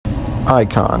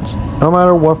icons. No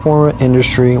matter what form of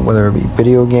industry, whether it be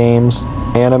video games,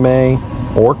 anime,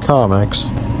 or comics,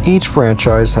 each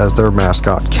franchise has their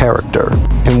mascot character.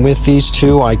 And with these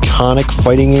two iconic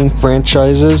fighting game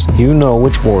franchises, you know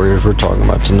which warriors we're talking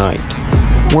about tonight.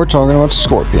 We're talking about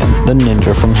Scorpion, the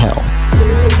ninja from hell,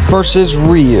 versus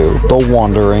Ryu, the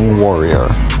wandering warrior.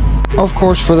 Of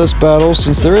course, for this battle,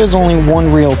 since there is only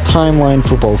one real timeline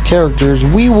for both characters,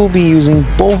 we will be using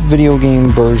both video game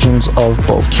versions of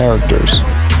both characters.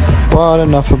 But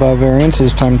enough about variants,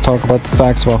 it's time to talk about the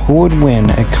facts about who would win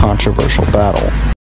a controversial battle.